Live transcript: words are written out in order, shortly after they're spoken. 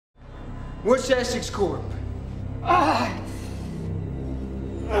What's Essex Corp?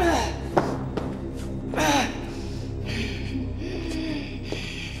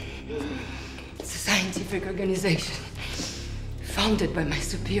 It's a scientific organization founded by my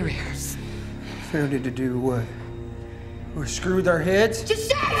superiors. Founded to do what? Or screw with our heads? To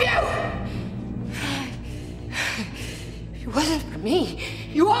save you! If it wasn't for me,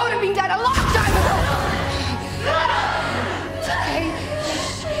 you all would have been dead a long time ago!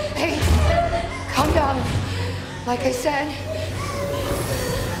 Hey, calm down. Like I said,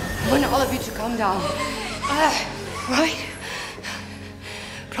 I want all of you to calm down. Right?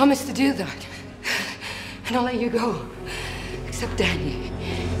 Promise to do that. And I'll let you go. Except Danny.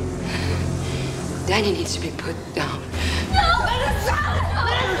 Danny needs to be put down. No! Let us go!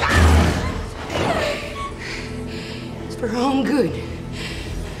 Let us go! It's for her own good.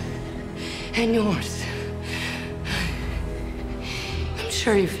 And yours. I'm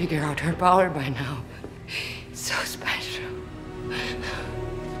sure you figure out her power by now. It's so special.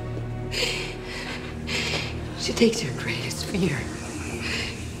 She takes your greatest fear,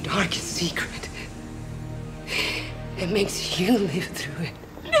 darkest secret, and makes you live through it.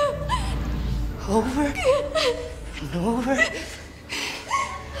 Over and over,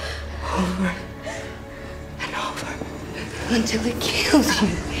 over and over, until it kills you.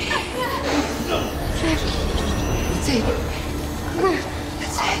 That's it. That's it.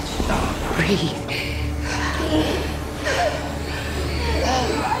 Breathe.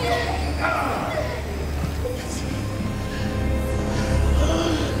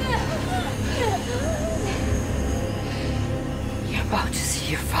 You're about to see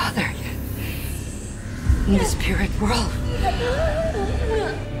your father in the spirit world.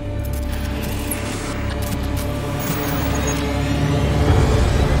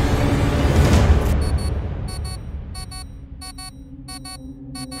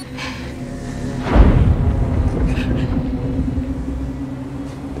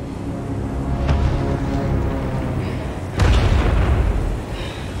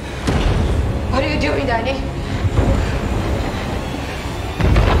 What are you doing, Danny?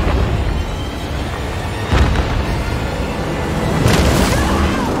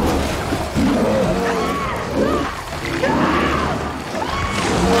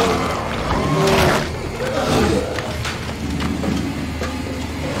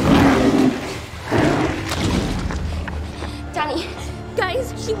 Danny,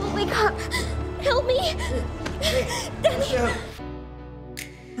 guys, she won't wake up. Help me. Danny.